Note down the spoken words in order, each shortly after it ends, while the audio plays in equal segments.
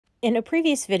In a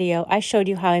previous video, I showed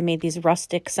you how I made these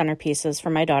rustic centerpieces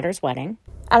for my daughter's wedding.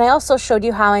 And I also showed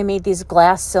you how I made these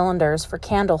glass cylinders for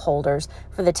candle holders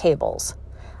for the tables.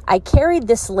 I carried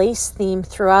this lace theme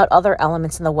throughout other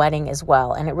elements in the wedding as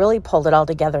well, and it really pulled it all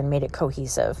together and made it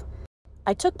cohesive.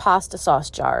 I took pasta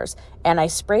sauce jars and I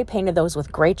spray painted those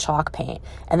with gray chalk paint,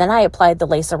 and then I applied the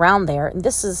lace around there, and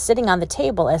this is sitting on the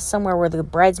table as somewhere where the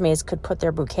bridesmaids could put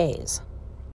their bouquets.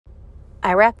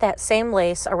 I wrapped that same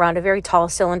lace around a very tall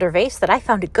cylinder vase that I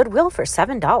found at Goodwill for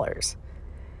 $7.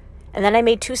 And then I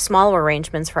made 2 smaller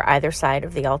arrangements for either side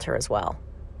of the altar as well.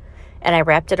 And I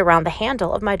wrapped it around the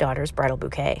handle of my daughter's bridal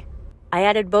bouquet. I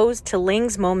added bows to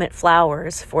Ling's Moment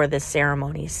flowers for the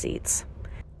ceremony seats.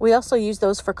 We also used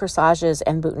those for corsages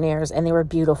and boutonnieres, and they were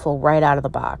beautiful right out of the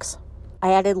box.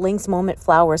 I added Ling's Moment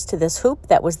flowers to this hoop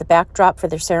that was the backdrop for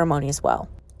their ceremony as well.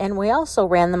 And we also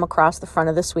ran them across the front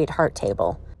of the sweetheart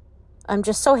table. I'm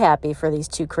just so happy for these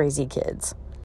 2 crazy kids.